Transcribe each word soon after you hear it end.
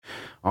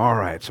All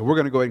right, so we're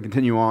going to go ahead and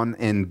continue on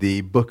in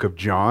the book of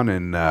John,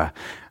 and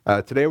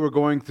today we're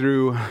going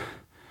through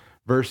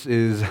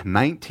verses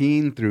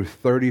 19 through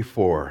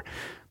 34.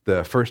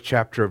 The first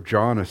chapter of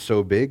John is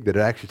so big that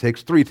it actually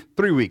takes three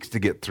weeks to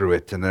get through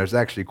it, and there's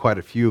actually quite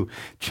a few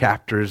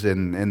chapters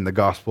in the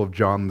Gospel of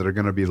John that are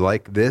going to be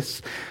like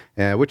this,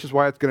 which is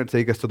why it's going to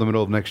take us to the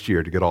middle of next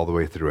year to get all the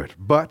way through it.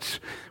 But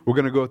we're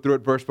going to go through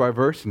it verse by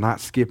verse,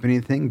 not skip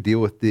anything, deal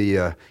with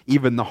the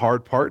even the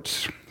hard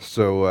parts.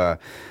 So,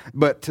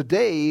 but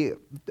today,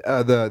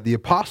 the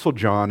Apostle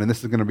John, and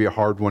this is going to be a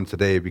hard one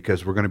today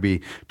because we're going to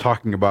be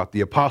talking about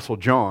the Apostle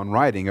John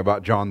writing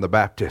about John the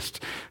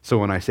Baptist. So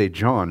when I say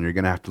John, you're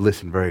going to have to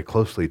listen very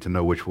closely to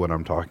know which one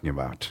I'm talking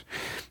about.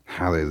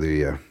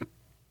 Hallelujah.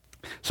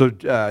 So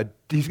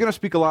he's going to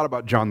speak a lot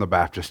about John the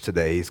Baptist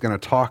today. He's going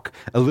to talk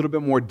a little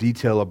bit more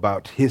detail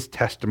about his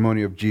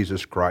testimony of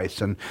Jesus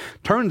Christ. And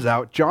turns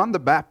out John the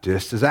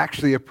Baptist is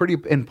actually a pretty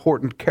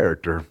important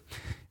character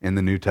in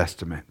the New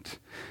Testament.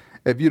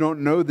 If you don't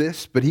know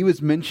this, but he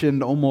was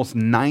mentioned almost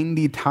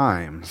 90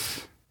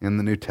 times in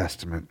the New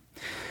Testament.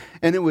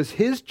 And it was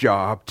his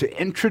job to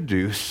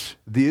introduce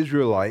the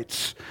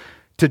Israelites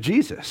to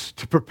Jesus,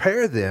 to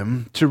prepare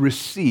them to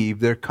receive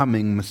their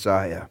coming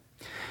Messiah.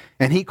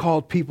 And he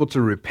called people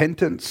to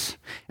repentance,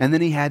 and then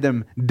he had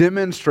them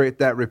demonstrate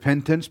that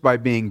repentance by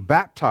being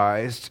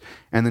baptized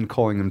and then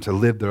calling them to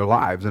live their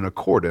lives in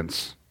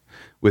accordance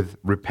with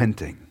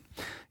repenting.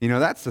 You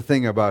know, that's the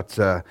thing about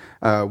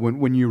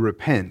when you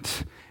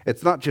repent.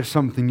 It's not just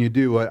something you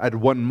do at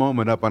one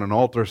moment up on an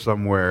altar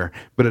somewhere,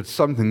 but it's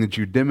something that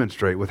you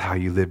demonstrate with how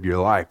you live your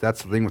life.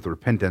 That's the thing with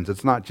repentance.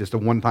 It's not just a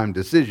one-time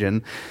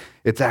decision.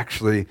 It's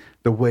actually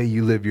the way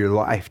you live your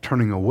life,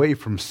 turning away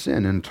from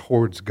sin and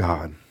towards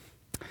God.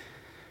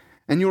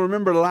 And you'll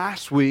remember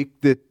last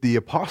week that the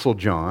Apostle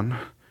John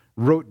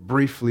wrote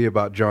briefly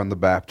about John the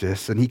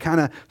Baptist, and he kind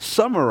of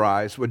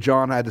summarized what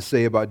John had to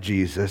say about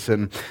Jesus,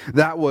 and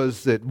that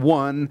was that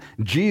one,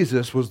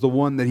 Jesus was the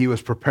one that he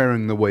was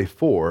preparing the way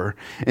for,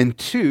 and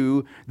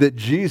two, that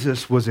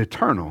Jesus was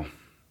eternal,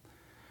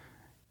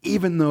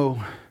 even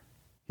though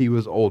he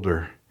was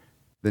older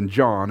than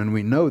John, and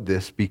we know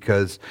this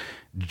because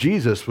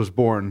Jesus was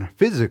born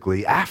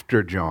physically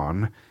after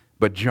John,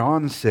 but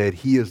John said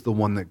he is the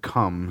one that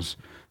comes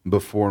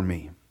before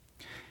me.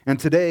 And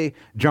today,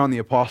 John the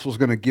Apostle is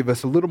going to give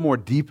us a little more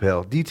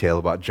detail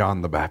about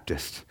John the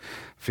Baptist. I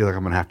feel like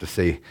I'm going to have to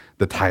say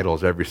the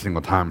titles every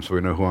single time so we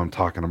know who I'm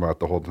talking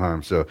about the whole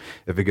time. So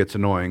if it gets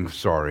annoying,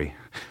 sorry.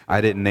 I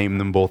didn't name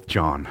them both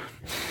John.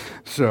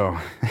 So,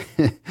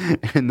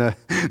 and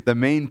the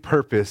main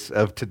purpose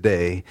of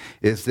today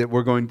is that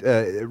we're going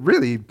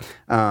to,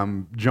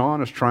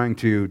 John is trying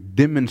to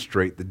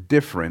demonstrate the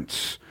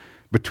difference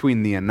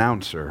between the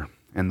announcer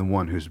and the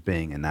one who's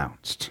being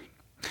announced.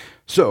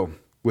 So,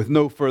 with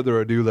no further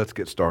ado, let's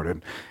get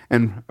started.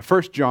 And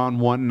 1 John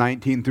 1,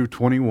 19 through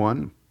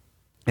 21,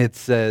 it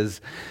says,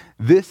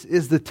 "This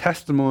is the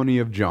testimony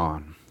of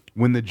John.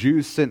 When the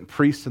Jews sent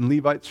priests and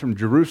Levites from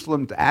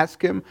Jerusalem to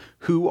ask him,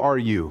 'Who are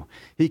you?'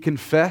 He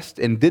confessed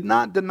and did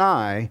not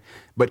deny,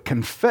 but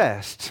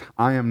confessed,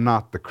 'I am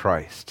not the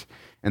Christ.'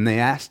 And they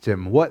asked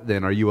him, 'What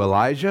then? Are you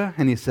Elijah?'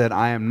 And he said,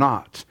 'I am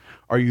not.'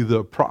 'Are you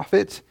the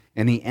prophet?'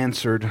 And he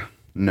answered,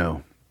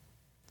 'No.'"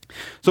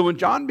 So when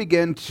John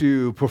began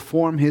to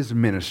perform his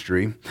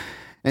ministry,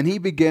 and he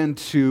began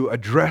to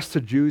address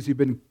the Jews, he'd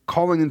been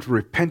calling them to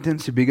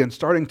repentance, he began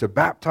starting to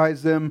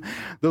baptize them,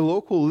 the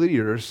local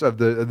leaders of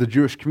the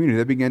Jewish community,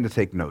 they began to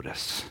take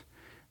notice.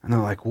 And they're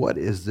like, what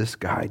is this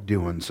guy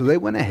doing? So they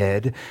went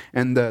ahead,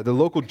 and the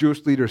local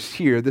Jewish leaders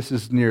here, this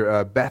is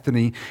near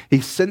Bethany,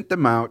 he sent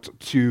them out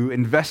to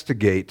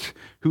investigate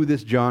who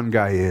this John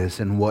guy is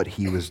and what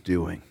he was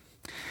doing.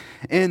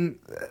 And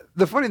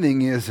the funny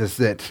thing is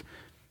that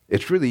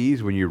it's really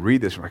easy when you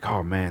read this, you're like,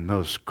 oh man,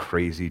 those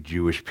crazy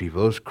Jewish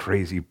people, those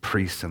crazy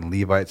priests and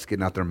Levites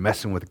getting out there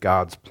messing with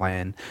God's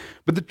plan.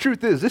 But the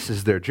truth is, this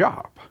is their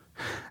job.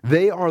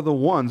 They are the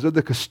ones, they're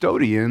the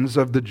custodians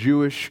of the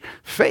Jewish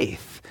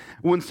faith.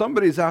 When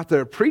somebody's out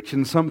there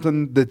preaching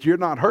something that you're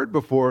not heard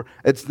before,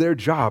 it's their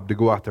job to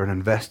go out there and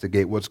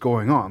investigate what's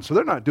going on. So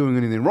they're not doing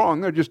anything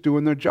wrong, they're just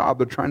doing their job.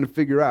 They're trying to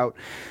figure out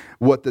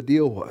what the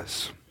deal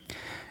was.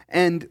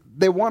 And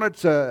they wanted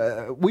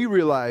to, we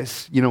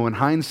realize, in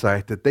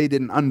hindsight, that they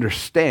didn't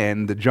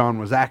understand that John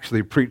was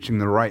actually preaching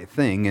the right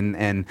thing,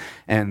 and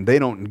they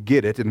don't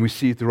get it. And we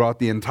see throughout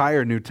the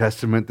entire New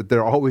Testament that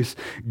they're always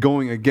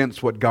going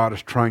against what God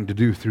is trying to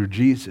do through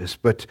Jesus.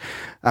 But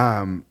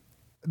the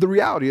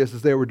reality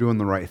is they were doing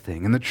the right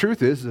thing. And the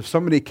truth is, if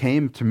somebody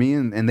came to me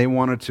and they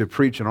wanted to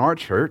preach in our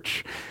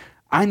church,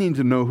 I need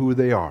to know who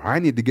they are. I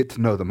need to get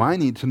to know them. I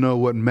need to know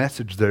what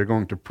message they're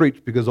going to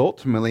preach, because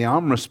ultimately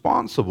I'm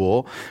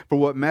responsible for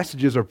what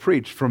messages are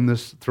preached from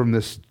this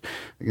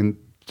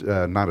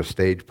not a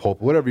stage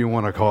pulpit, whatever you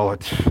want to call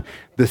it,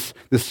 this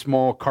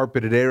small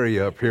carpeted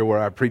area up here where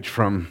I preach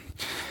from.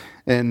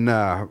 And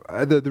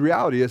the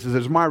reality is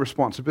it's my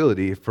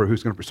responsibility for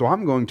who's going to preach. So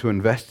I'm going to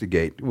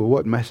investigate, well,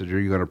 what message are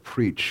you going to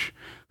preach?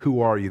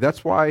 Who are you?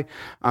 That's why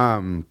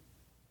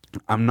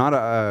I'm not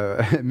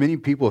many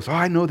people say, oh,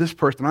 I know this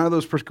person, I know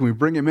this person, can we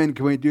bring him in,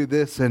 can we do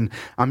this? And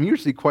I'm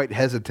usually quite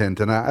hesitant,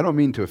 and I don't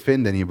mean to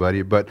offend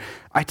anybody, but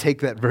I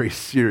take that very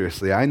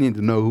seriously. I need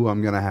to know who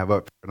I'm going to have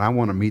up, and I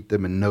want to meet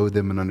them and know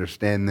them and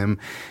understand them.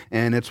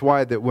 And it's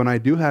why that when I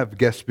do have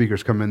guest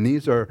speakers come in,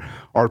 these are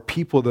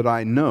people that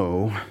I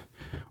know,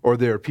 or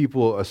they're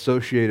people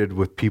associated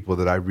with people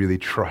that I really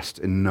trust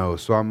and know.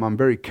 So I'm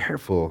very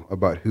careful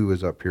about who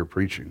is up here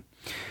preaching.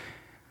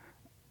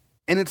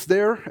 And it's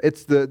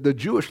the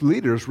Jewish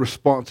leaders'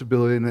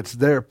 responsibility, and it's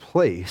their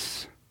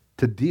place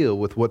to deal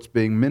with what's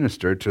being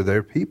ministered to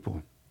their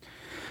people.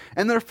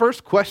 And their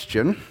first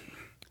question,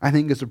 I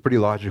think, is a pretty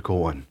logical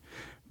one.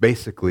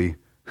 Basically,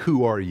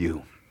 who are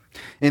you?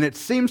 And it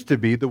seems to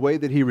be the way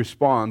that he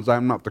responds,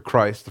 I'm not the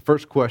Christ. The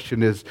first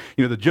question is,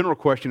 the general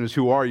question is,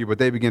 who are you? But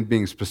they begin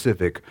being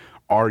specific.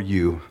 Are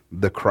you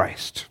the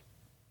Christ?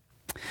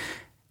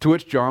 To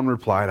which John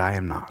replied, I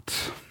am not.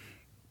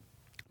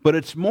 But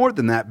it's more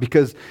than that,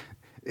 because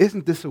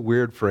isn't this a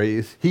weird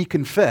phrase? He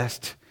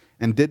confessed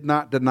and did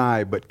not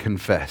deny, but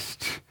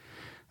confessed.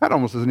 That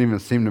almost doesn't even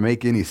seem to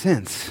make any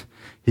sense.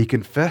 He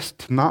confessed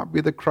to not be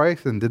the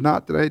Christ and did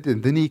not deny it.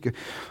 And then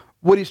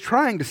what he's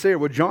trying to say, or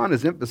what John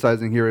is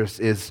emphasizing here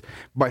is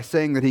by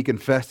saying that he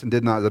confessed and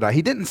did not deny.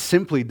 He didn't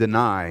simply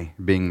deny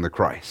being the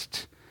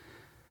Christ,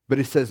 but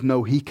he says,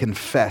 no, he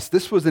confessed.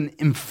 This was an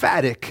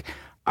emphatic,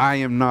 I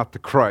am not the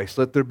Christ.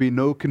 Let there be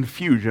no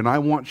confusion. I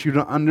want you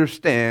to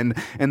understand,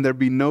 and there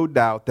be no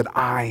doubt that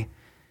I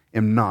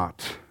am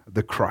not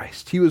the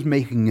Christ. He was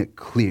making it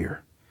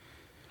clear.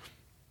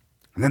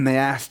 And then they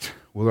asked,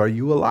 well, are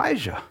you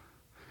Elijah?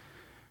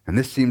 And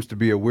this seems to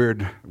be a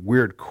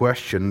weird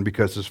question,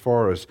 because as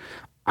far as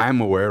I'm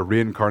aware,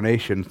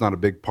 reincarnation is not a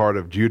big part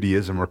of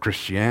Judaism or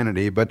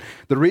Christianity. But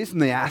the reason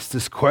they asked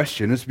this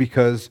question is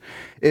because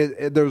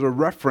there's a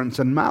reference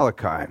in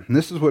Malachi. And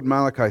this is what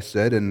Malachi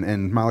said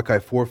in Malachi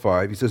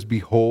 4:5. He says,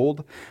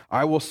 behold,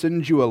 I will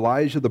send you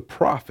Elijah the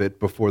prophet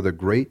before the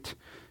great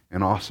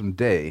and awesome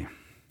day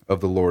of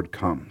the Lord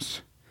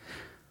comes.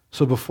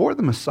 So before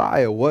the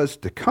Messiah was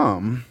to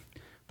come,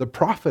 the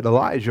prophet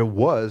Elijah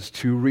was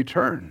to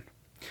return.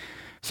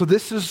 So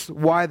this is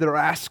why they're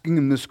asking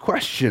him this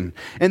question.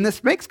 And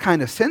this makes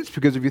kind of sense,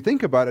 because if you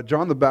think about it,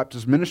 John the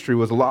Baptist's ministry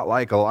was a lot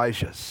like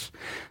Elijah's.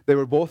 They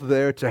were both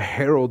there to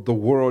herald the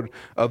word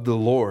of the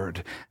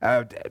Lord.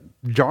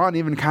 John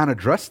even kind of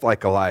dressed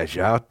like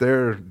Elijah, out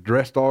there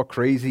dressed all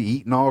crazy,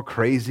 eating all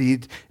crazy.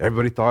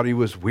 Everybody thought he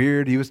was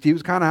weird. He was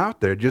kind of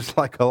out there, just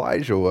like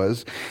Elijah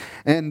was.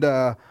 And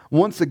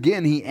once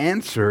again, he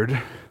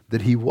answered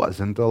that he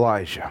wasn't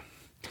Elijah.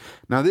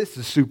 Now, this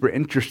is super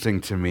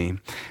interesting to me,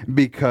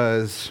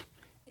 because,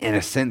 in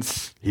a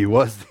sense, he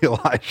was the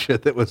Elijah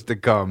that was to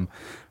come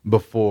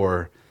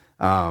before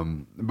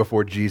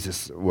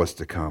Jesus was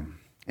to come.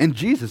 And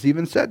Jesus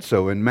even said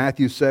so. In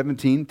Matthew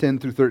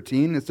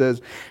 17:10-13, it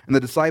says, and the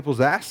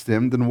disciples asked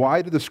him, then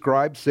why do the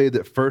scribes say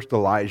that first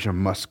Elijah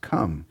must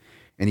come?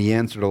 And he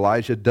answered,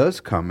 Elijah does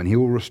come, and he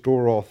will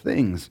restore all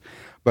things.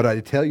 But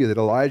I tell you that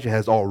Elijah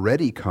has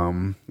already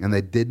come, and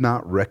they did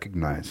not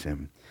recognize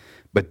him,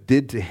 but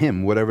did to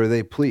him whatever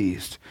they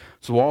pleased.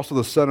 So also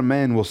the Son of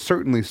Man will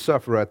certainly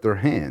suffer at their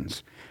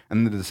hands.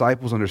 And the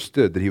disciples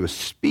understood that he was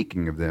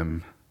speaking of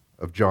them,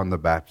 of John the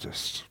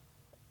Baptist.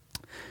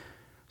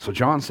 So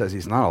John says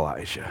he's not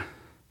Elijah.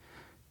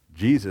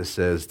 Jesus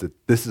says that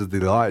this is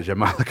the Elijah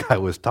Malachi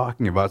was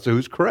talking about. So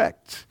who's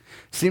correct?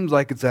 Seems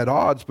like it's at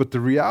odds, but the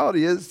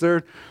reality is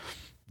they're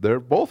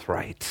both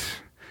right.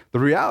 The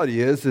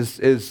reality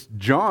is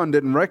John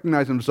didn't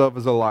recognize himself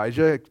as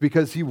Elijah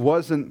because he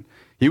was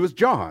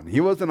John. He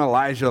wasn't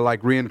Elijah,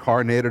 like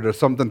reincarnated or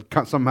something,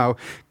 somehow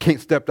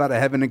stepped out of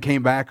heaven and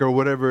came back or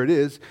whatever it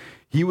is.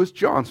 He was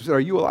John. So he said, are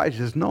you Elijah?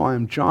 He says, no,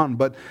 I'm John.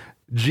 But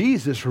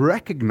Jesus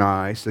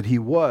recognized that he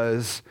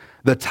was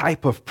the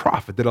type of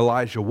prophet that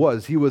Elijah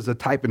was. He was a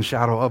type and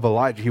shadow of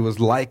Elijah. He was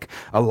like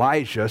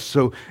Elijah.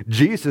 So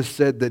Jesus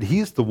said that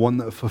he's the one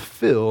that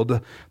fulfilled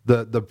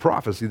the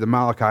prophecy that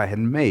Malachi had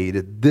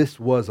made. This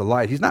was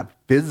Elijah. He's not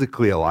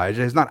physically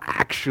Elijah. He's not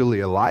actually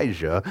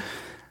Elijah.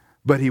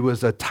 But he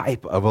was a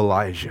type of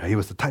Elijah. He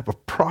was the type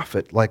of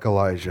prophet like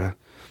Elijah,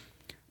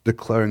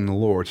 declaring the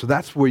Lord. So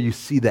that's where you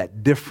see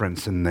that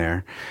difference in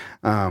there.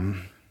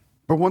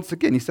 But once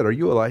again, he said, are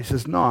you Elijah? He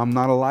says, no, I'm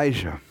not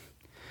Elijah.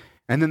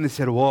 And then they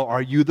said, well,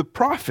 are you the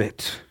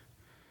prophet?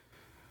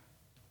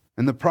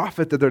 And the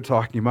prophet that they're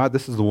talking about,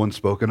 this is the one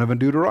spoken of in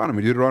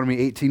Deuteronomy. Deuteronomy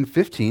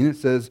 18:15, it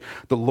says,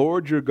 the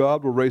Lord your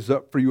God will raise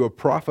up for you a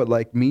prophet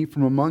like me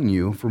from among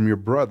you, from your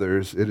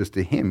brothers. It is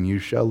to him you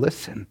shall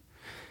listen.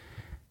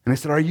 And I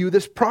said, are you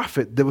this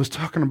prophet that was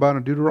talking about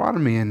in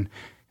Deuteronomy? And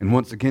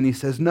once again, he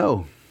says,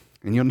 no.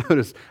 And you'll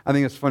notice, I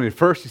think it's funny. At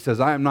first, he says,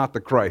 I am not the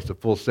Christ, a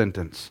full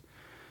sentence.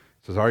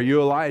 He says, are you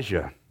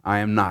Elijah? I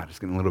am not. It's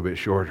getting a little bit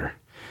shorter.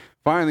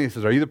 Finally, he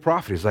says, are you the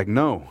prophet? He's like,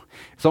 no.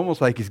 It's almost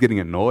like he's getting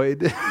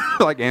annoyed,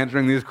 like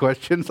answering these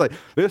questions. Like,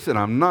 listen,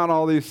 I'm not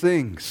all these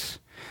things.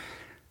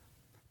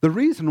 The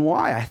reason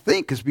why, I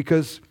think, is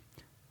because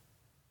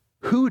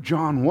who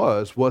John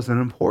was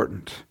wasn't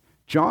important.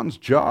 John's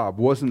job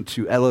wasn't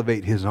to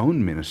elevate his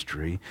own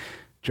ministry.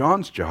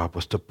 John's job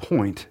was to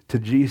point to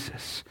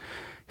Jesus.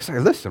 He's like,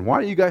 listen, why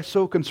are you guys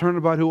so concerned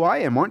about who I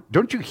am?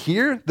 Don't you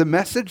hear the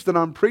message that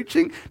I'm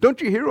preaching?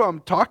 Don't you hear what I'm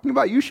talking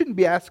about? You shouldn't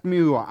be asking me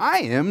who I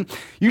am.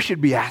 You should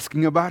be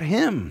asking about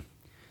him.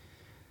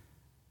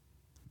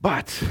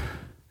 But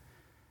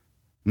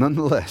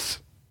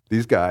nonetheless,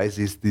 these guys,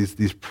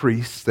 these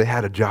priests, they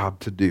had a job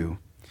to do.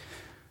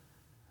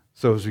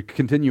 So as we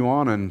continue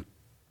on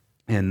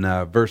in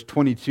verse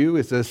 22,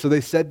 it says, so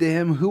they said to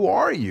him, who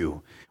are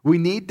you? We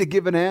need to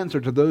give an answer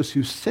to those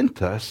who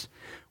sent us.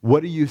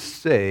 What do you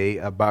say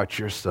about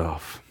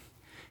yourself?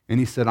 And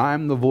he said, I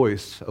am the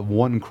voice of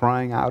one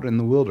crying out in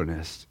the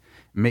wilderness.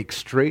 Make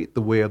straight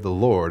the way of the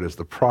Lord, as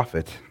the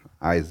prophet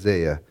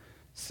Isaiah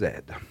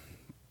said.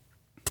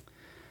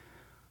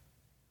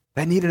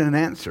 They needed an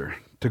answer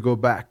to go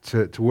back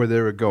to where they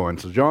were going.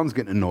 So John's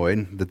getting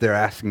annoyed that they're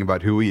asking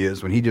about who he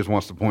is when he just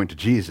wants to point to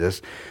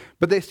Jesus.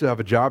 But they still have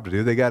a job to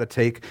do. They got to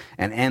take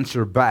an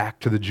answer back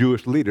to the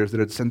Jewish leaders that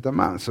had sent them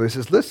out. So he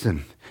says,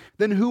 listen,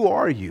 then who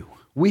are you?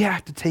 We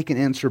have to take an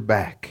answer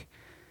back.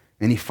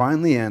 And he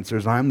finally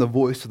answers, I am the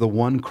voice of the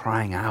one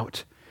crying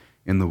out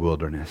in the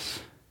wilderness.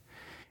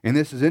 And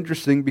this is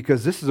interesting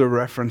because this is a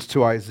reference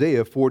to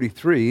Isaiah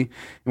 43,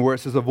 where it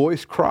says, a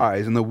voice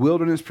cries, in the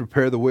wilderness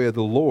prepare the way of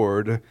the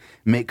Lord,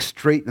 make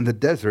straight in the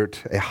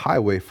desert a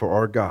highway for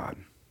our God.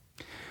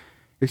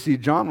 You see,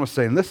 John was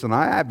saying, listen,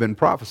 I have been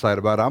prophesied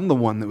about. I'm the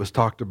one that was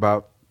talked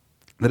about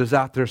that is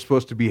out there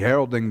supposed to be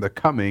heralding the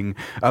coming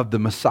of the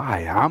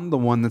Messiah. I'm the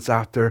one that's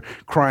out there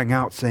crying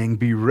out saying,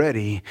 be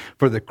ready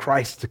for the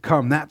Christ to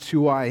come. That's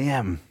who I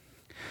am.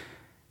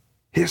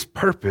 His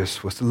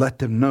purpose was to let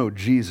them know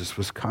Jesus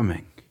was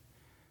coming.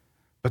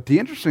 But the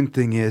interesting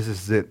thing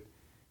is that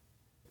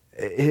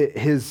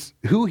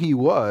who he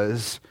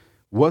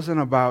wasn't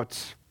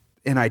about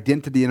an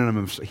identity in and of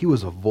himself. He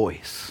was a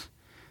voice.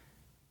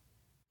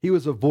 He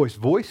was a voice.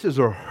 Voices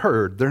are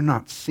heard, they're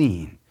not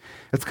seen.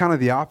 It's kind of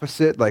the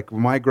opposite. Like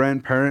my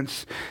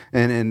grandparents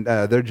and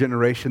their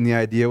generation, the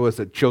idea was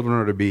that children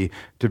are to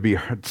be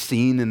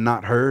seen and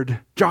not heard.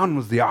 John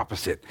was the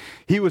opposite.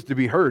 He was to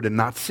be heard and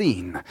not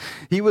seen.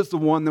 He was the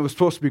one that was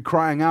supposed to be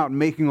crying out and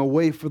making a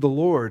way for the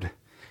Lord.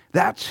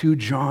 That's who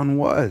John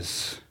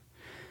was.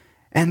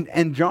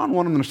 And John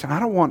wanted them to understand, I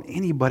don't want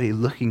anybody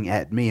looking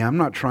at me. I'm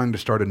not trying to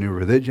start a new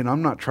religion.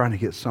 I'm not trying to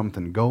get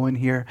something going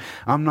here.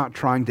 I'm not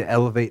trying to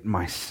elevate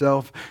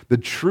myself. The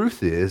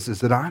truth is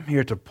that I'm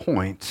here to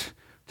point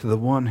to the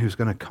one who's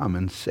going to come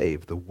and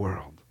save the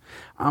world.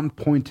 I'm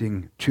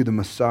pointing to the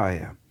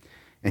Messiah.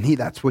 And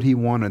that's what he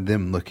wanted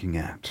them looking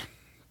at.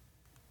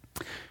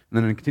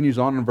 And then it continues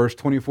on in verse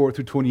 24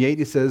 through 28.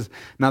 He says,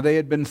 now they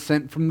had been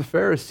sent from the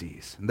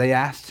Pharisees. And they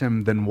asked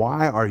him, then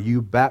why are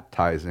you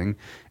baptizing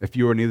if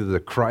you are neither the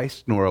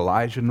Christ, nor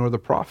Elijah, nor the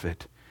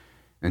prophet?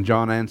 And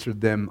John answered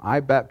them,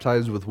 I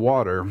baptize with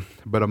water,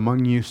 but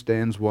among you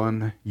stands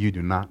one you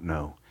do not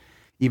know,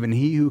 even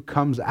he who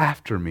comes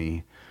after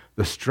me,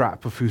 the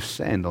strap of whose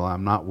sandal I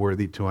am not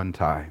worthy to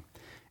untie.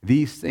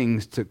 These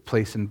things took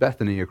place in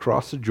Bethany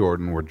across the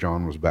Jordan where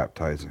John was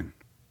baptizing.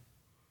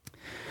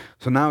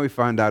 So now we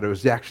find out it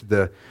was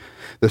actually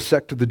the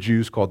sect of the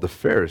Jews called the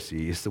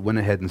Pharisees that went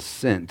ahead and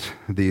sent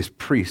these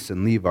priests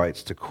and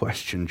Levites to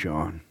question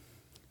John.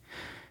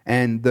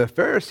 And the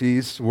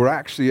Pharisees were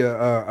actually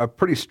a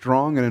pretty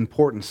strong and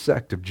important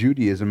sect of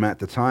Judaism at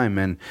the time.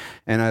 And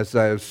as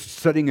I was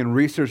studying and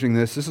researching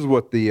this is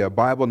what the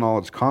Bible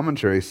Knowledge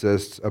Commentary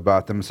says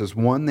about them. It says,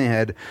 one, they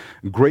had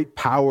great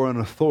power and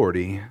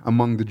authority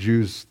among the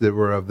Jews that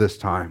were of this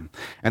time.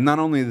 And not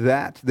only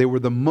that, they were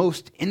the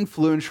most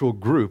influential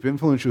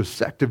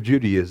sect of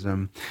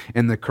Judaism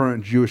in the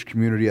current Jewish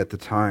community at the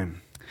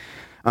time.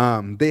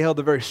 They held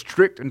a very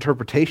strict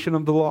interpretation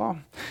of the law,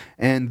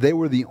 and they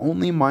were the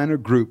only minor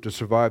group to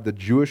survive the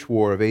Jewish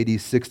War of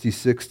AD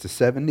 66 to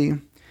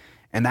 70.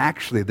 And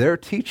actually, their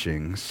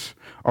teachings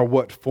are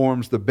what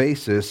forms the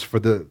basis for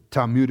the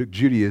Talmudic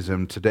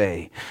Judaism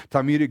today.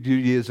 Talmudic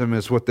Judaism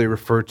is what they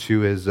refer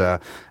to as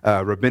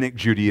Rabbinic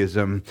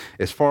Judaism.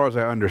 As far as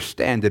I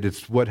understand it,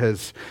 it's what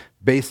has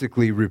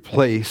basically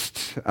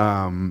replaced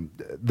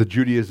the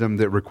Judaism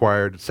that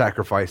required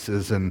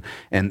sacrifices and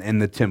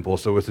the temple.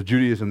 So it's the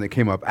Judaism that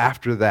came up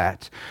after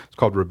that. It's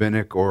called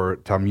Rabbinic or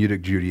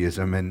Talmudic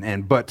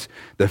Judaism. But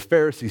the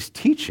Pharisees'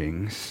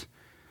 teachings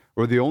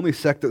were the only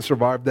sect that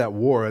survived that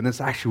war, and that's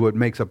actually what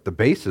makes up the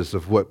basis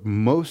of what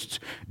most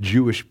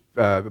Jewish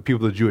people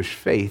of the Jewish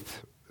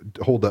faith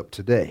hold up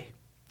today.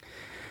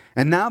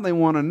 And now they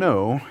want to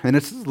know, and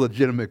this is a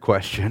legitimate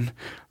question,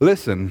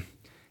 listen,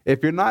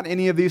 if you're not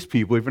any of these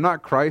people, if you're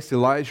not Christ,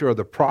 Elijah, or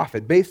the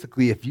prophet,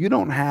 basically if you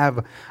don't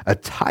have a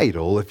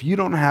title, if you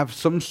don't have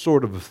some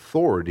sort of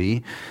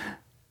authority,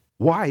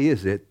 why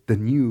is it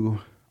then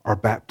you are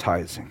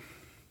baptizing?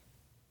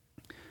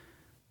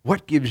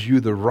 What gives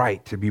you the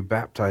right to be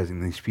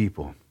baptizing these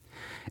people?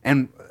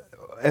 And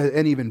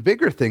an even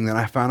bigger thing that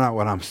I found out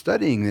when I'm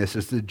studying this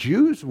is the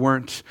Jews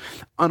weren't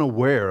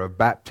unaware of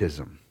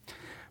baptism.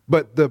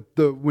 But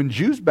when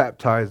Jews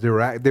baptized,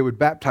 they would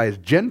baptize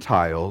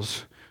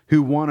Gentiles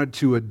who wanted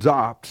to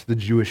adopt the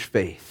Jewish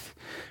faith,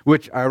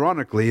 which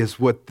ironically is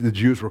what the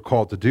Jews were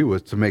called to do,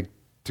 was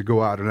to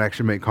go out and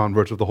actually make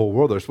converts of the whole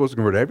world. They're supposed to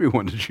convert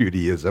everyone to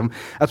Judaism.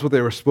 That's what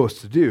they were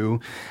supposed to do.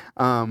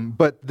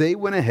 But they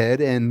went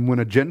ahead, and when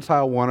a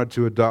Gentile wanted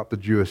to adopt the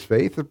Jewish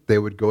faith, they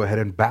would go ahead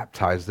and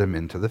baptize them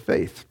into the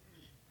faith.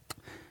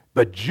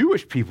 But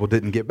Jewish people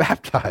didn't get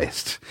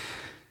baptized.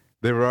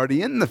 They were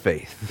already in the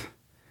faith.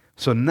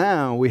 So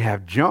now we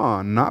have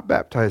John not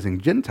baptizing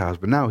Gentiles,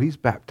 but now he's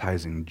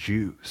baptizing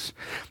Jews.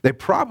 They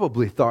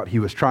probably thought he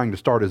was trying to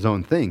start his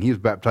own thing. He was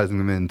baptizing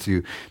them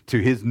into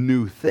his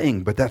new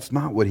thing, but that's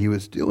not what he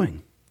was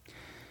doing.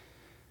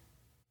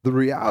 The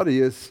reality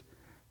is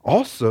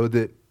also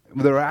that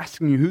they're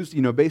asking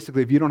you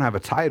basically, if you don't have a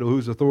title,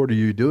 whose authority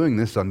are you doing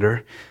this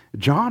under?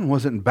 John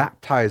wasn't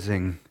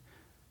baptizing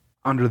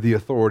under the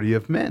authority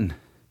of men.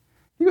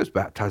 He was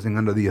baptizing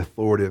under the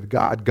authority of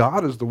God.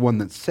 God is the one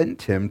that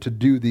sent him to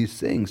do these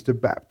things, to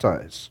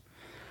baptize.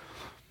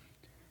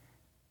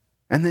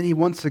 And then he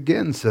once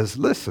again says,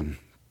 listen,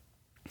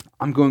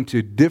 I'm going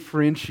to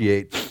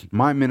differentiate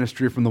my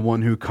ministry from the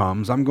one who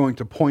comes. I'm going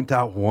to point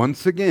out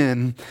once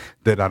again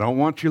that I don't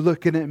want you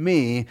looking at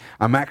me.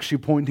 I'm actually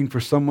pointing for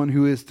someone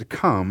who is to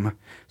come.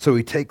 So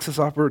he takes this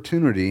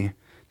opportunity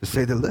to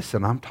say that,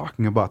 listen, I'm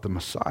talking about the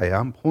Messiah.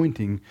 I'm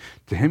pointing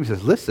to him. He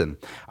says, listen,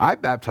 I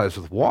baptize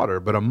with water,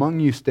 but among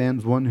you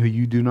stands one who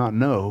you do not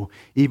know,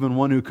 even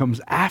one who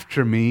comes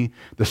after me,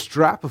 the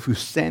strap of whose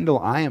sandal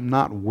I am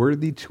not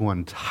worthy to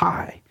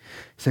untie.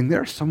 Saying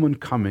there's someone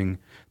coming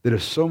that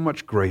is so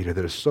much greater,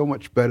 that is so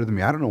much better than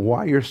me. I don't know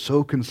why you're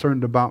so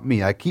concerned about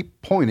me. I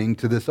keep pointing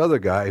to this other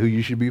guy who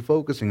you should be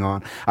focusing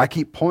on. I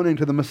keep pointing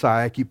to the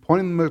Messiah. I keep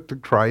pointing them to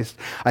Christ.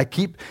 I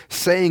keep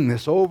saying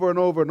this over and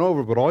over and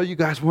over, but all you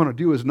guys want to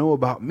do is know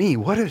about me.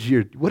 What is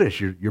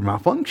your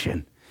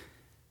malfunction?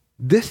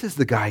 This is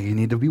the guy you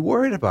need to be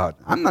worried about.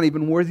 I'm not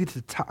even worthy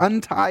to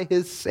untie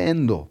his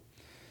sandal.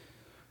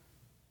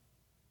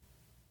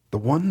 The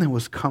one that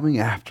was coming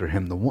after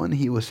him, the one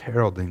he was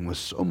heralding, was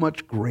so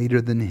much greater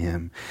than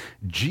him.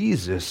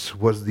 Jesus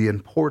was the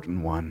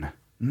important one,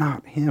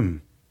 not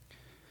him.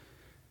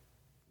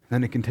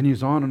 Then it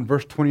continues on in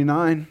verse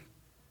 29.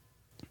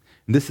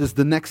 This is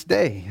the next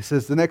day. It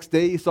says, the next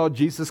day he saw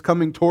Jesus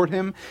coming toward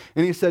him,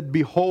 and he said,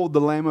 behold, the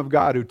Lamb of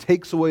God who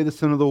takes away the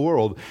sin of the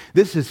world.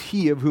 This is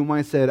he of whom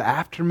I said,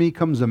 after me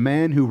comes a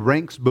man who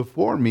ranks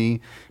before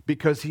me,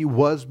 because he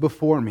was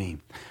before me.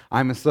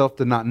 I myself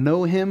did not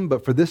know him,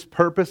 but for this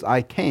purpose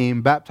I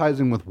came,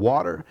 baptizing with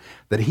water,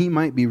 that he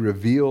might be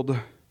revealed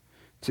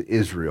to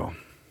Israel.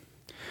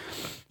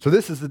 So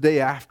this is the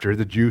day after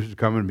the Jews had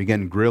come and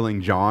began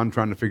grilling John,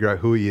 trying to figure out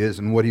who he is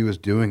and what he was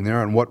doing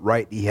there and what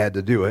right he had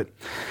to do it.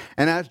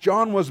 And as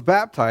John was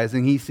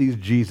baptizing, he sees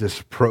Jesus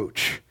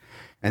approach,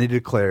 and he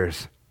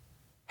declares,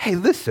 hey,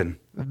 listen,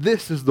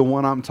 this is the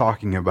one I'm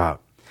talking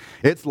about.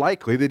 It's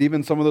likely that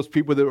even some of those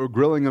people that were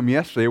grilling him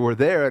yesterday were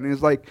there, and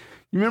he's like,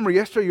 you remember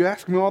yesterday you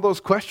asked me all those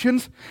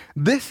questions?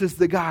 This is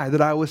the guy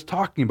that I was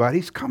talking about.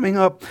 He's coming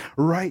up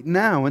right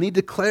now, and he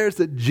declares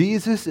that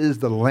Jesus is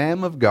the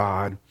Lamb of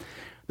God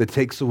that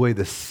takes away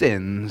the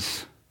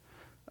sins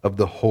of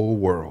the whole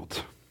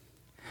world.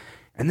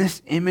 And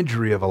this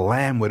imagery of a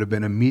lamb would have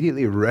been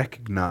immediately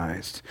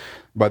recognized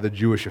by the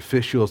Jewish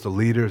officials, the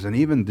leaders, and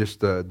even just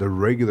the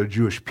regular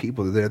Jewish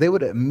people there. They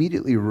would have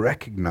immediately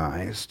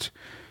recognized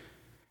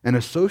and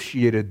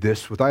associated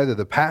this with either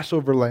the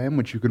Passover lamb,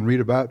 which you can read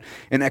about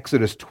in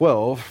Exodus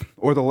 12,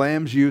 or the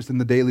lambs used in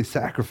the daily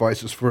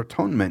sacrifices for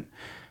atonement.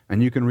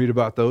 And you can read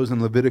about those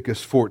in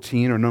Leviticus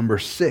 14 or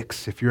Numbers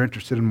 6 if you're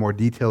interested in more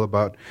detail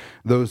about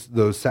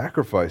those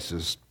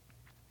sacrifices.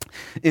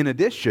 In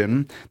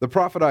addition, the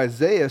prophet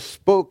Isaiah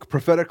spoke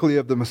prophetically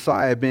of the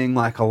Messiah being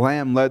like a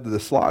lamb led to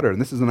the slaughter.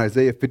 And this is in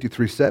Isaiah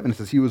 53:7. It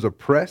says, he was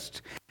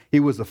oppressed, he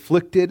was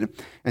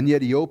afflicted, and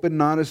yet he opened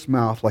not his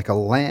mouth, like a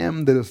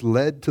lamb that is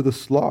led to the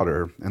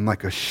slaughter, and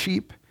like a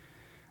sheep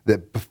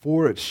that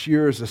before its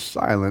shearers is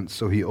silent,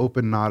 so he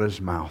opened not his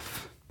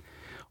mouth.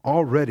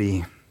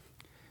 Already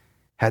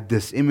had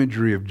this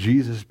imagery of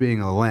Jesus being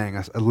a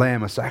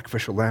lamb, a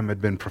sacrificial lamb had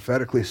been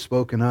prophetically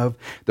spoken of.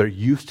 They're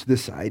used to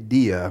this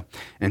idea.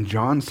 And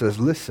John says,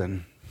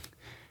 listen,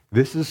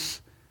 this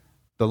is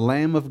the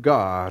Lamb of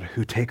God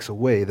who takes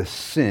away the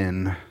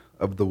sin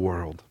of the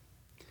world.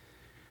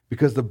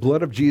 Because the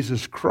blood of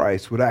Jesus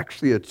Christ would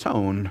actually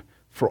atone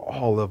for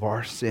all of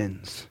our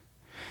sins.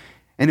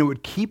 And it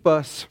would keep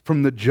us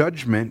from the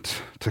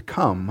judgment to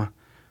come,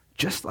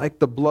 just like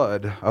the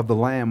blood of the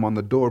lamb on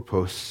the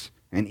doorposts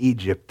in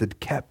Egypt that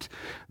kept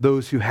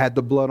those who had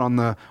the blood on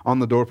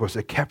the doorpost.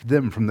 It kept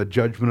them from the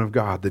judgment of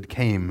God that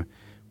came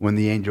when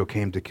the angel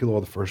came to kill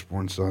all the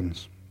firstborn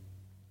sons.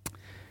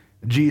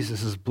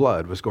 Jesus'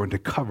 blood was going to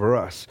cover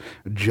us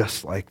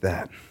just like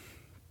that.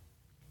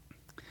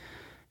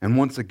 And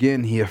once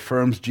again, he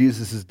affirms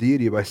Jesus'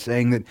 deity by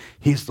saying that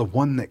he's the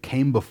one that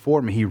came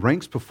before me. He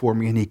ranks before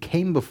me and he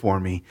came before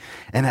me.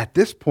 And at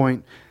this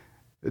point,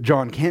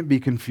 John can't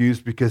be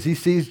confused because he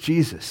sees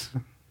Jesus.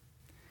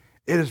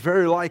 It is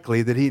very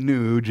likely that he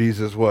knew who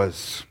Jesus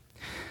was.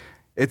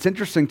 It's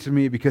interesting to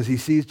me because he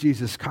sees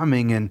Jesus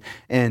coming,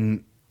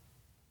 and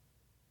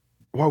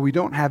while we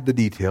don't have the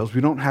details,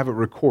 we don't have it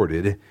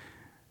recorded,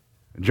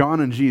 John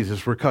and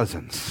Jesus were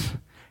cousins.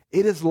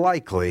 It is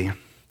likely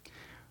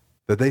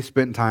that they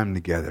spent time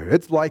together.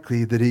 It's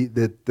likely that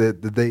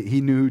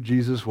he knew who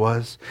Jesus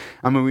was.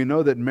 I mean, we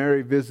know that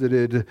Mary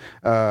visited,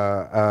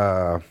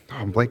 I'm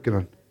blanking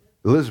on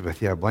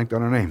Elizabeth. Yeah, I blanked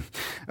on her name.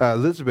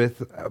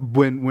 Elizabeth,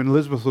 when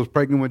Elizabeth was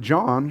pregnant with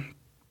John,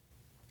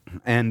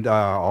 and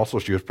also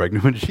she was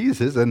pregnant with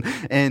Jesus, and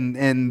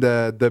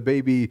the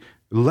baby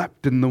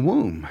leapt in the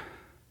womb.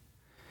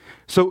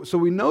 So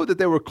we know that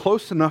they were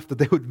close enough that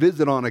they would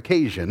visit on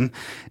occasion,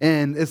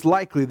 and it's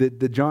likely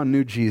that John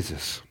knew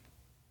Jesus.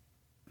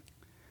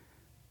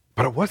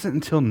 But it wasn't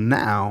until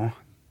now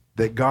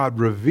that God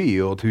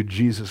revealed who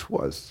Jesus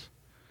was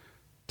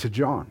to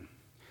John.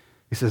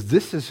 He says,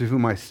 "This is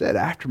whom I said,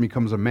 after me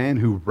comes a man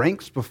who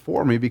ranks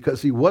before me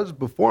because he was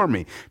before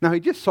me." Now, he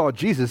just saw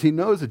Jesus. He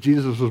knows that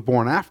Jesus was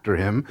born after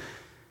him.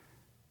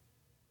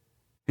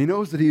 He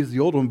knows that he is the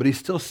old one, but he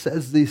still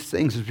says these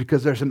things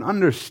because there's an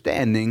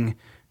understanding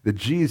that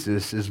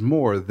Jesus is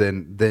more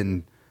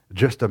than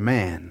just a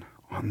man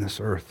on this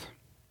earth.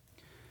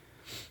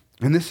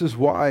 And this is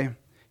why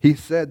he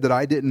said that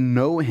I didn't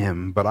know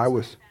him, but I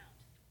was...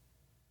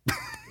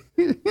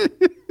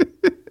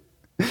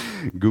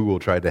 Google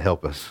tried to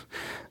help us,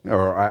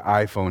 or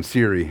iPhone,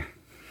 Siri.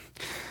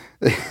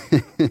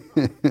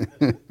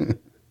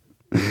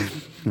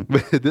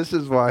 But this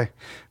is why,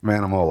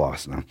 man, I'm all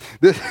lost now.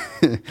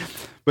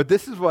 But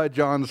this is why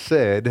John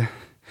said,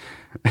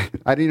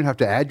 I didn't even have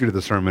to add you to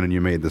the sermon and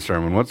you made the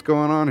sermon. What's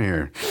going on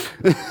here?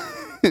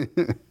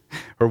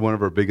 One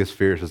of her biggest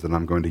fears is that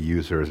I'm going to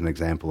use her as an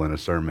example in a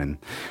sermon.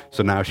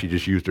 So now she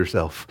just used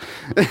herself.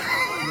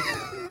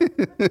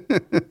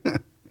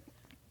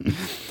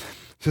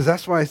 So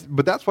that's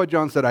why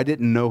John said, I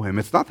didn't know him.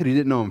 It's not that he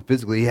didn't know him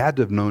physically. He had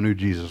to have known who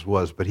Jesus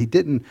was, but he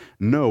didn't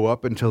know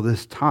up until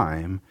this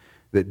time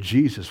that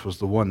Jesus was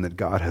the one that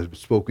God had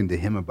spoken to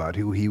him about,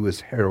 who he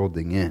was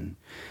heralding in.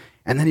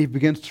 And then he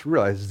begins to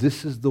realize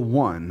this is the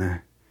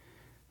one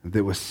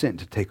that was sent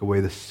to take away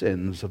the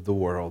sins of the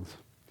world.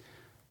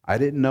 I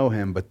didn't know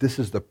him, but this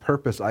is the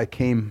purpose I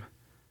came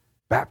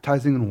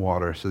baptizing in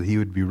water so that he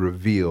would be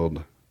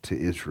revealed to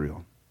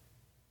Israel.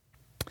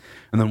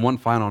 And then one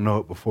final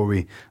note before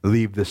we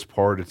leave this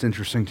part. It's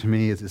interesting to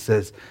me as it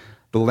says,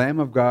 the Lamb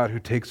of God who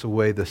takes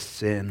away the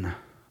sin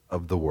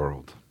of the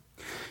world.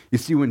 You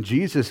see, when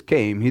Jesus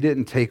came, he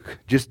didn't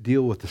just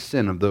deal with the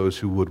sin of those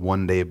who would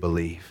one day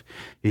believe.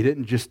 He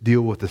didn't just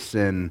deal with the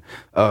sin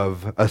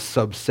of a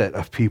subset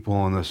of people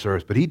on this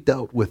earth, but he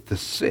dealt with the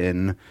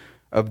sin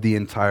of the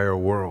entire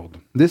world.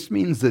 This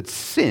means that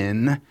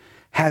sin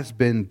has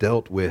been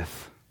dealt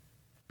with,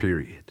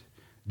 period.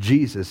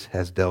 Jesus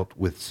has dealt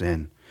with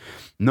sin.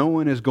 No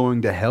one is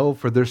going to hell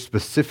for their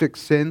specific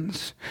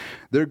sins.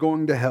 They're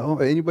going to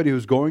hell. Anybody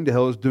who's going to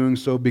hell is doing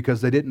so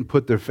because they didn't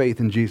put their faith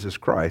in Jesus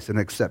Christ and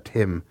accept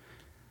him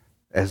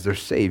as their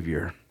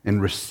Savior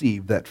and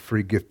receive that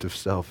free gift of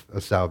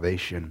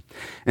salvation.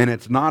 And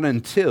it's not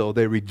until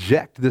they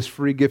reject this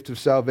free gift of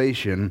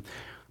salvation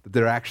that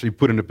they're actually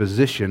put in a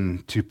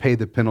position to pay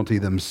the penalty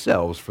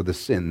themselves for the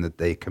sin that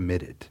they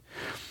committed.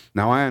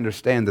 Now, I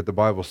understand that the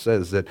Bible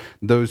says that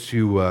those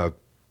who are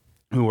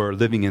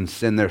living in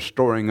sin, they're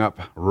storing up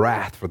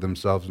wrath for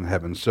themselves in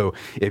heaven. So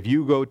if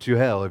you go to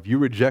hell, if you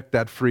reject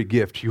that free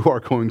gift, you are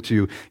going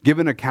to give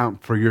an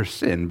account for your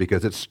sin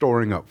because it's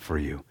storing up for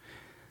you.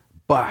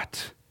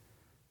 But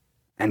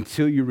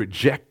until you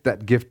reject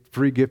that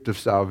free gift of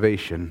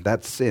salvation,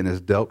 that sin is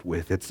dealt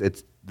with.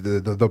 It's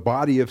the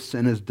body of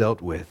sin is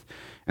dealt with.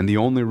 And the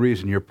only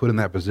reason you're put in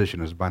that position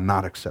is by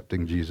not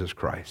accepting Jesus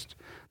Christ,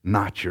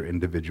 not your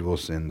individual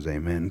sins,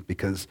 amen,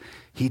 because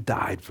he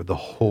died for the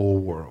whole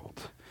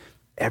world.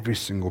 Every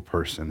single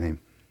person. Amen.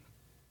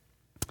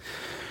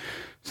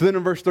 So then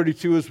in verse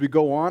 32, as we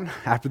go on,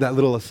 after that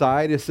little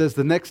aside, it says,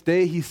 the next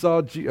day he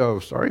saw...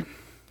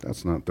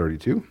 that's not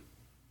 32.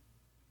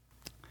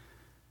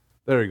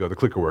 There you go, the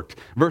clicker worked.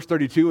 Verse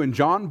 32, and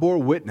John bore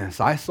witness.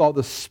 I saw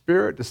the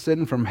Spirit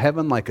descend from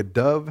heaven like a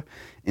dove,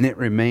 and it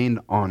remained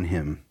on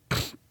him.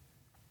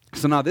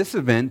 So now this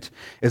event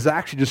is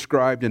actually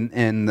described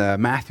in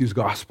Matthew's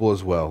gospel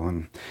as well.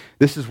 And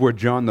this is where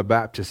John the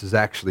Baptist is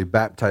actually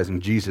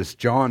baptizing Jesus.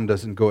 John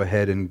doesn't go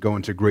ahead and go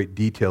into great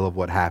detail of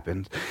what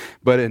happened.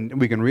 But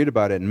we can read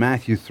about it in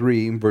Matthew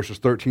 3, verses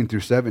 13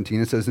 through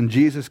 17. It says, and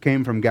Jesus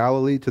came from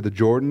Galilee to the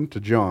Jordan to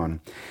John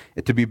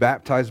to be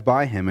baptized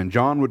by him. And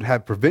John would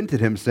have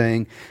prevented him,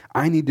 saying,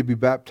 I need to be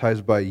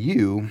baptized by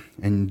you,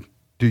 and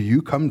do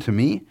you come to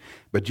me?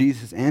 But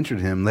Jesus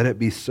answered him, let it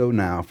be so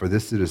now, for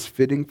this it is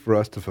fitting for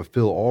us to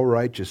fulfill all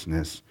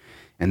righteousness.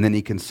 And then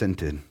he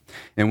consented.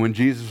 And when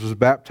Jesus was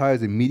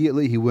baptized,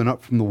 immediately he went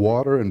up from the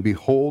water, and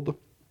behold,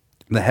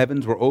 the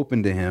heavens were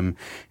opened to him,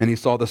 and he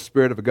saw the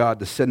Spirit of God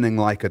descending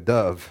like a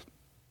dove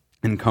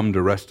and come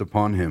to rest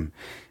upon him.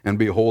 And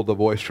behold, a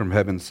voice from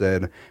heaven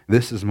said,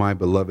 this is my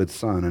beloved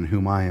Son, in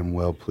whom I am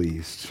well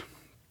pleased.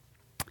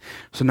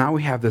 So now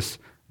we have this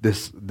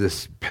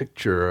this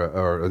picture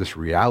or this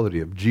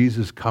reality of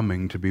Jesus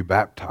coming to be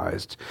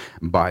baptized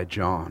by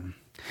John.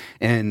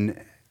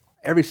 And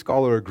every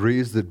scholar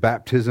agrees that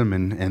baptism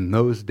in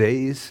those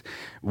days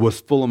was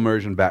full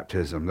immersion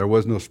baptism. There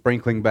was no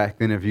sprinkling back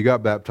then. If you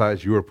got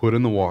baptized, you were put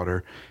in the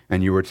water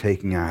and you were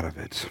taken out of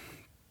it.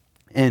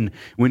 And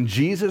when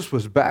Jesus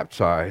was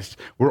baptized,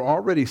 we're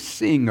already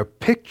seeing a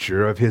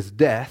picture of his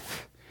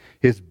death,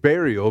 his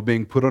burial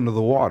being put under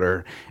the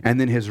water,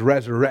 and then his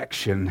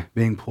resurrection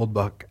being pulled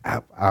back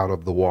out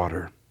of the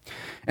water.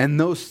 And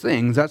those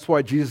things, that's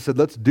why Jesus said,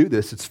 let's do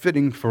this. It's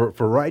fitting for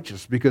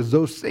righteousness, because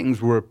those things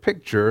were a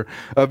picture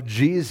of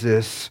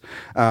Jesus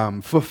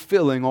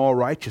fulfilling all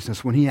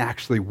righteousness when he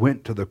actually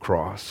went to the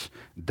cross,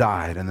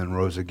 died, and then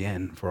rose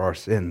again for our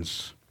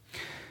sins.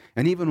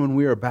 And even when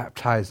we are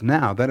baptized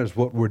now, that is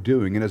what we're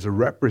doing. It is a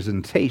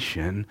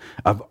representation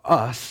of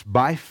us,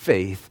 by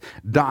faith,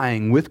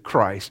 dying with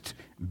Christ,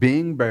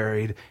 being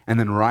buried, and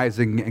then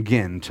rising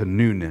again to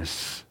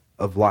newness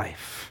of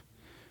life.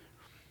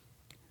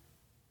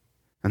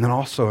 And then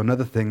also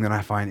another thing that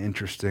I find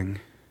interesting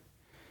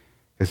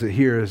is that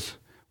here is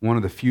one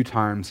of the few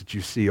times that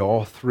you see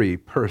all three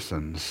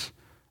persons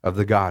of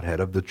the Godhead,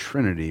 of the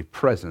Trinity,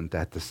 present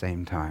at the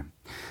same time.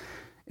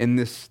 In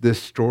this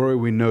story,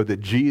 we know that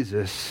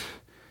Jesus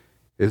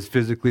is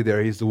physically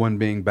there. He's the one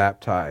being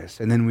baptized.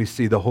 And then we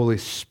see the Holy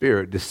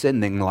Spirit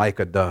descending like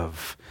a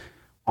dove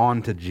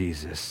onto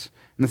Jesus.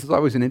 And this is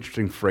always an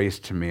interesting phrase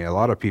to me. A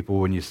lot of people,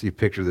 when you see a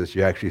picture of this,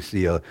 you actually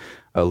see a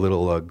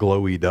little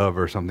glowy dove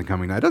or something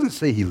coming down. It doesn't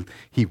say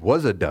he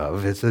was a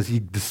dove. It says he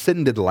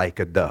descended like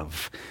a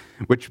dove,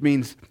 which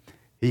means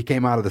he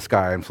came out of the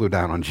sky and flew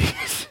down on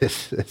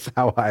Jesus. That's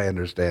how I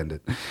understand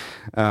it.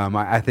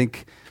 I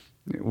think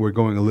we're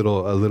going a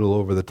little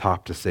over the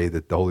top to say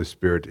that the Holy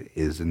Spirit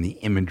is in the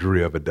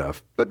imagery of a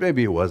dove. But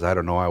maybe it was. I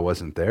don't know. I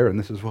wasn't there, and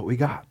this is what we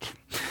got.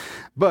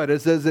 But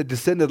it says it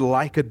descended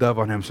like a dove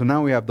on him. So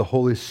now we have the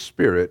Holy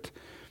Spirit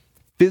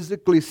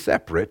physically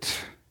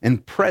separate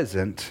and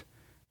present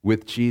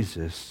with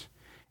Jesus.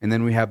 And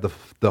then we have the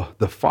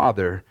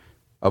Father,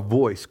 a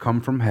voice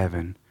come from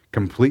heaven,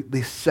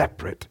 completely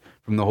separate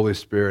from the Holy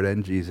Spirit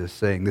and Jesus,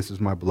 saying, "This is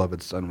my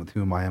beloved Son with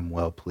whom I am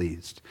well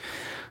pleased."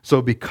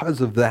 So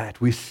because of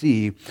that, we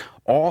see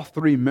all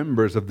three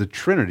members of the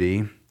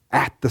Trinity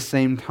at the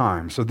same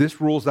time. So this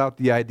rules out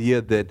the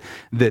idea that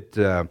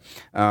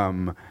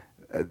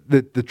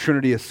the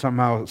Trinity is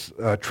somehow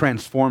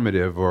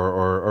transformative,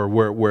 or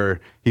where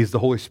he's the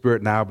Holy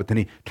Spirit now, but then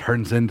he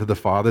turns into the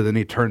Father, then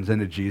he turns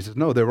into Jesus.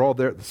 No, they're all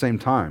there at the same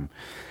time.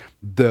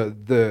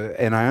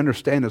 And I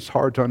understand it's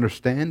hard to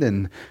understand,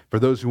 and for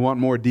those who want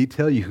more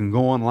detail, you can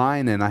go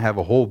online, and I have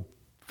a whole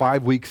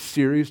 5-week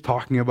series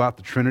talking about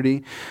the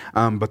Trinity.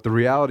 But the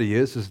reality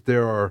is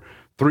there are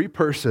three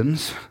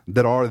persons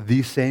that are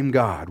the same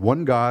God.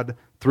 One God,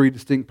 three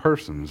distinct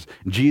persons.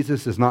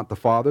 Jesus is not the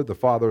Father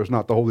is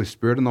not the Holy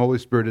Spirit, and the Holy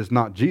Spirit is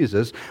not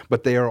Jesus,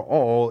 but they are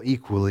all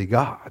equally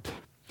God.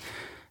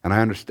 And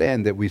I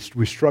understand that we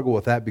struggle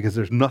with that because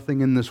there's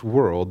nothing in this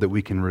world that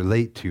we can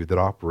relate to that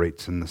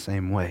operates in the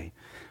same way.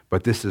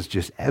 But this is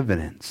just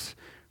evidence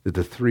that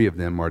the three of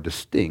them are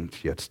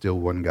distinct, yet still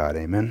one God.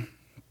 Amen?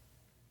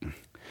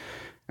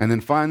 And then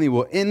finally,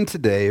 we'll end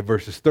today,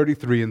 verses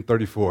 33 and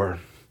 34.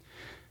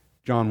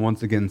 John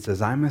once again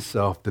says, "I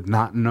myself did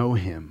not know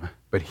him,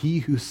 but he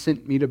who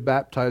sent me to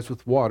baptize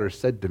with water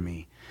said to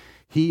me,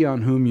 'He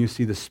on whom you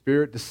see the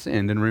Spirit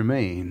descend and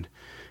remain,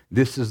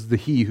 this is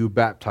he who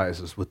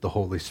baptizes with the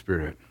Holy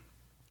Spirit.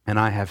 And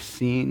I have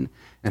seen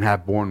and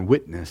have borne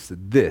witness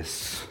that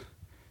this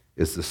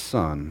is the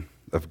Son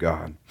of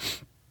God.'"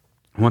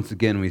 Once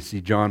again, we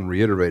see John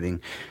reiterating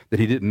that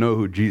he didn't know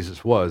who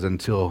Jesus was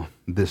until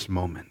this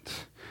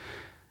moment.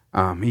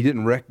 He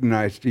didn't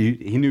recognize,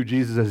 he knew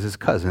Jesus as his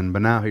cousin,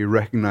 but now he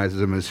recognizes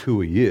him as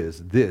who he is.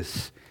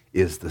 This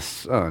is the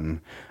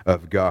Son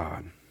of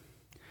God.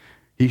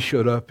 He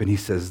showed up and he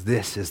says,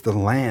 "This is the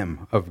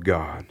Lamb of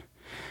God."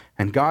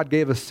 And God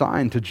gave a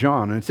sign to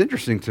John. And it's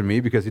interesting to me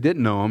because he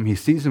didn't know him. He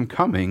sees him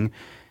coming.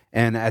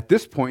 And at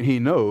this point he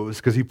knows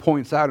because he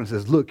points out and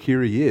says, "Look,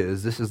 here he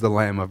is. This is the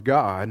Lamb of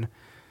God."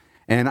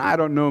 And I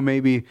don't know,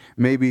 maybe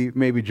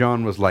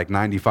John was like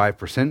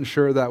 95%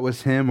 sure that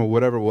was him or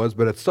whatever it was.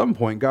 But at some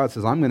point God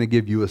says, "I'm going to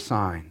give you a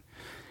sign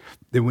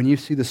that when you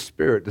see the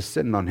Spirit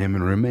descend on him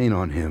and remain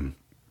on him,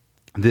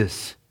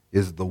 this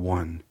is the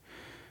one."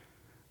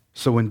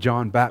 So when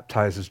John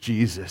baptizes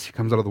Jesus, he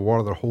comes out of the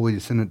water, the Holy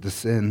Spirit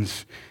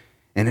descends,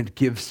 and it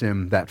gives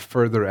him that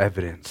further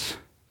evidence,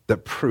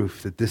 that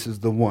proof that this is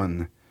the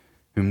one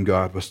whom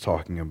God was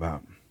talking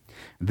about.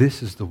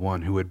 This is the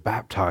one who would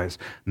baptize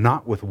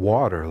not with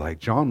water like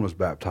John was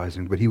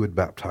baptizing, but he would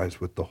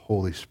baptize with the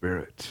Holy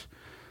Spirit.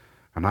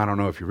 And I don't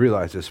know if you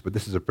realize this, but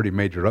this is a pretty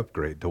major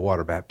upgrade to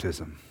water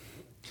baptism.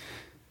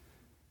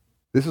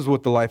 This is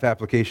what the Life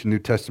Application New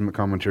Testament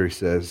commentary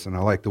says, and I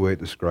like the way it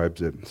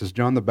describes it. It says,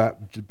 John the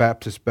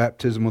Baptist's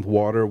baptism with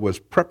water was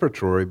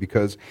preparatory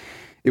because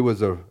it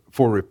was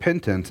for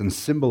repentance and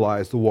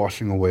symbolized the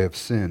washing away of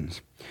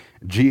sins.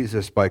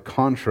 Jesus, by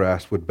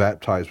contrast, would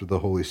baptize with the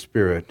Holy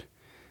Spirit.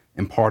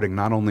 imparting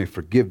not only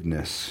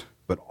forgiveness,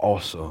 but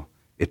also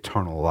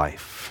eternal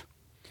life.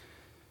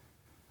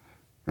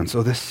 And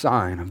so this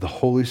sign of the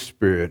Holy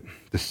Spirit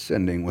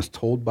descending was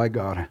told by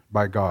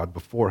God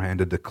beforehand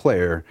to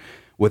declare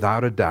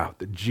without a doubt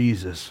that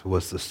Jesus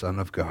was the Son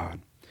of God,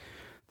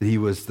 that he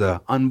was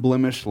the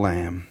unblemished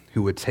Lamb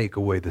who would take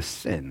away the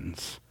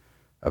sins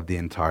of the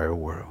entire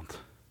world.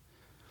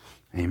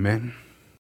 Amen.